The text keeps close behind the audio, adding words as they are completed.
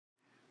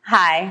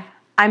Hi,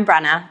 I'm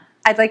Brenna.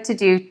 I'd like to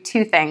do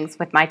two things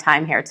with my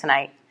time here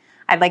tonight.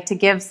 I'd like to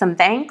give some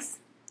thanks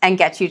and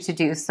get you to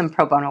do some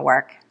pro bono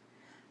work.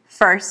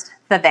 First,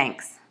 the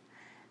thanks.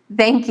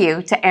 Thank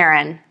you to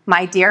Erin,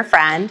 my dear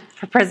friend,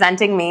 for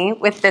presenting me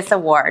with this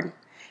award.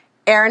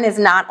 Erin is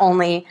not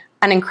only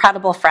an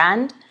incredible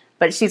friend,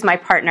 but she's my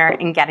partner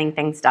in getting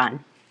things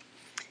done.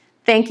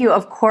 Thank you,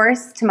 of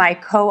course, to my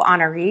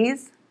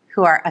co-honorees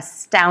who are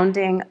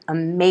astounding,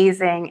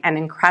 amazing, and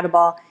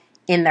incredible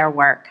in their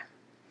work.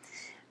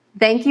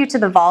 Thank you to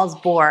the VOLS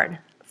board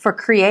for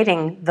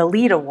creating the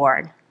LEAD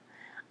Award.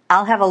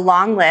 I'll have a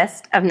long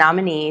list of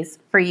nominees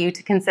for you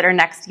to consider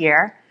next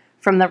year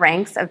from the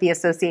ranks of the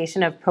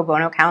Association of Pro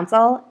Bono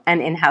Counsel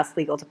and in-house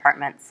legal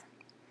departments.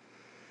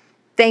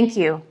 Thank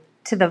you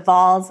to the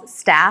VOLS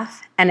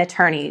staff and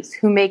attorneys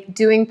who make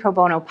doing pro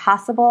bono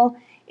possible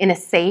in a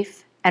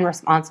safe and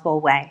responsible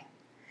way.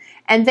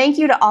 And thank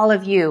you to all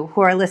of you who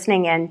are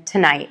listening in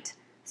tonight.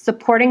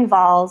 Supporting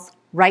VOLS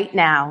right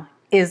now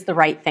is the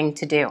right thing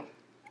to do.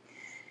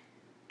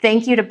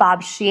 Thank you to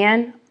Bob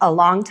Sheehan, a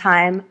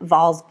longtime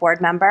VOLS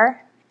board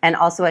member and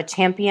also a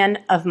champion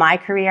of my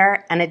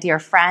career and a dear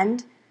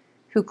friend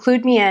who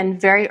clued me in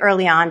very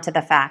early on to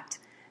the fact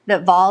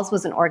that VOLS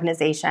was an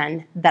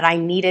organization that I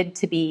needed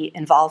to be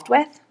involved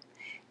with,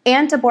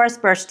 and to Boris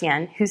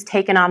Berstian, who's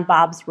taken on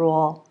Bob's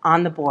role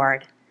on the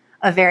board,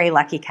 a very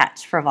lucky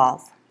catch for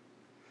VOLS.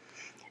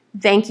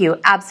 Thank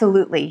you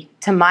absolutely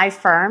to my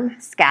firm,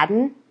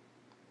 Skadden,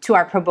 to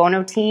our pro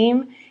bono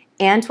team,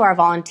 and to our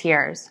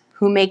volunteers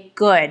who make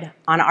good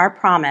on our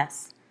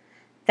promise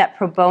that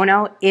pro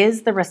bono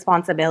is the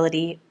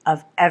responsibility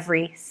of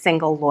every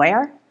single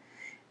lawyer.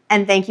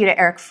 And thank you to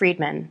Eric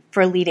Friedman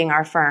for leading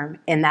our firm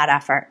in that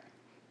effort.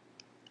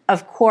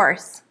 Of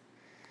course,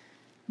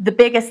 the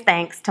biggest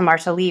thanks to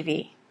Marsha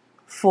Levy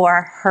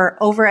for her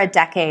over a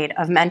decade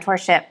of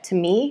mentorship to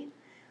me,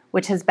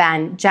 which has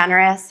been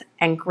generous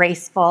and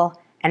graceful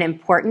and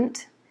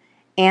important,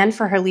 and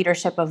for her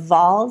leadership of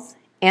VOLS,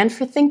 and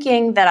for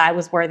thinking that I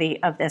was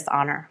worthy of this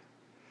honor.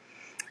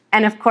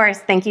 And of course,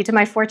 thank you to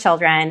my 4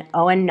 children,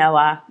 Owen,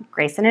 Noah,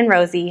 Grayson, and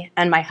Rosie,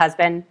 and my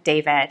husband,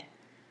 David,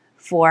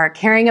 for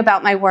caring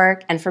about my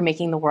work and for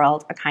making the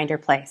world a kinder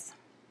place.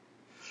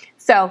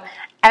 So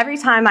every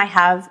time I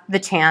have the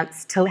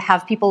chance to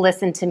have people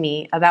listen to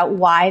me about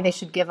why they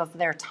should give of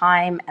their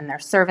time and their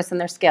service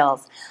and their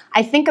skills,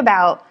 I think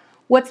about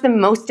what's the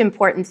most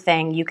important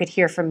thing you could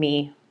hear from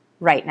me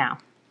right now.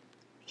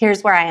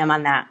 Here's where I am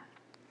on that.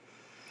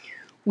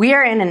 We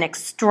are in an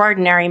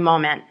extraordinary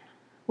moment.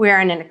 We are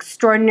in an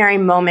extraordinary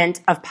moment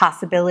of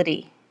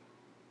possibility.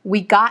 We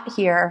got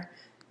here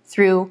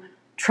through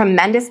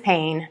tremendous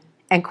pain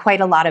and quite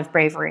a lot of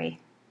bravery.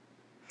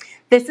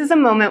 This is a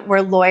moment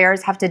where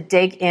lawyers have to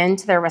dig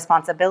into their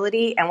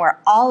responsibility and where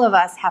all of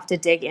us have to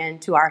dig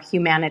into our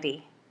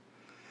humanity.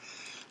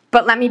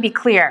 But let me be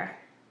clear,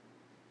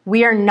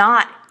 we are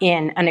not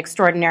in an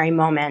extraordinary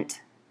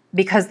moment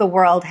because the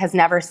world has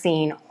never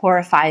seen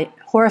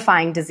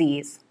horrifying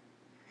disease.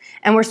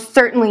 And we're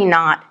certainly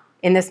not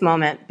in this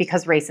moment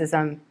because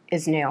racism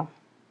is new.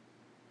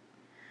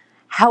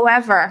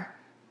 However,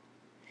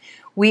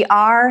 we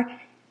are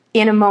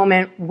in a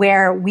moment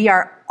where we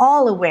are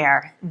all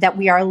aware that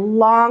we are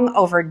long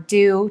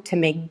overdue to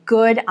make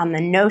good on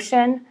the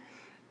notion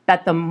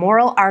that the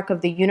moral arc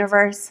of the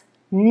universe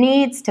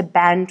needs to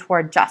bend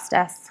toward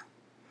justice,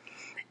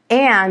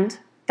 and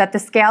that the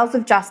scales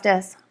of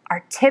justice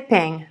are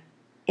tipping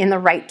in the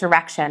right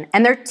direction.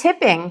 And they're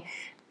tipping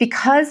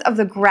because of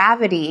the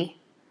gravity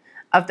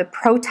of the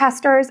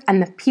protesters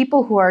and the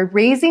people who are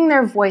raising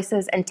their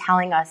voices and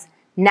telling us,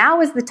 now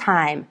is the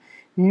time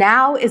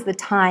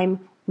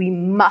we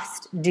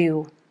must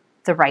do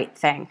the right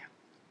thing.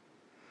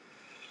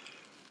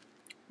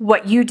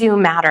 What you do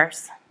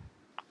matters.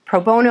 Pro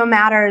bono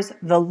matters,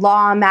 the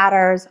law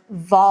matters,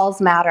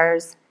 VOLS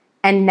matters,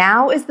 and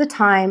now is the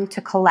time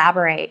to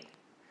collaborate,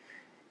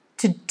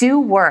 to do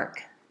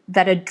work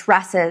that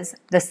addresses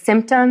the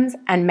symptoms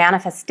and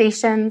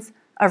manifestations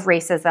of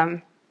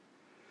racism,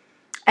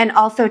 and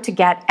also to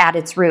get at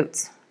its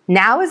roots.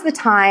 Now is the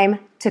time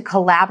to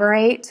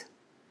collaborate,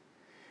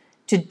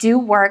 to do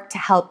work to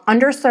help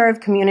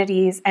underserved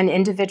communities and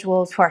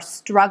individuals who are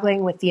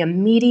struggling with the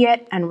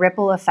immediate and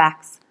ripple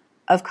effects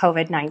of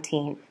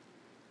COVID-19.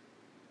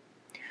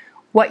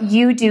 What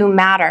you do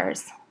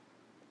matters.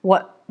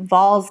 What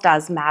VOLS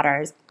does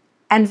matters.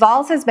 And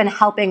VOLS has been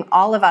helping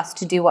all of us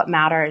to do what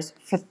matters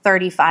for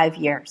 35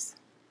 years.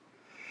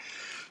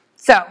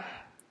 So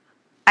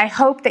I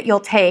hope that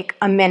you'll take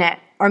a minute,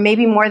 or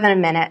maybe more than a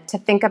minute, to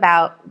think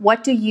about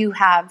what do you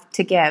have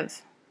to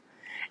give.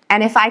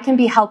 And if I can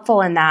be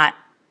helpful in that,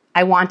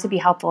 I want to be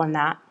helpful in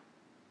that.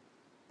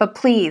 But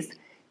please,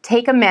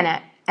 take a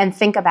minute and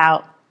think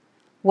about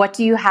what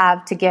do you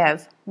have to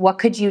give? What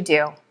could you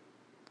do?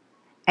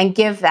 And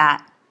give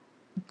that.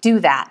 Do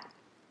that.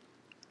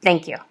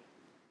 Thank you.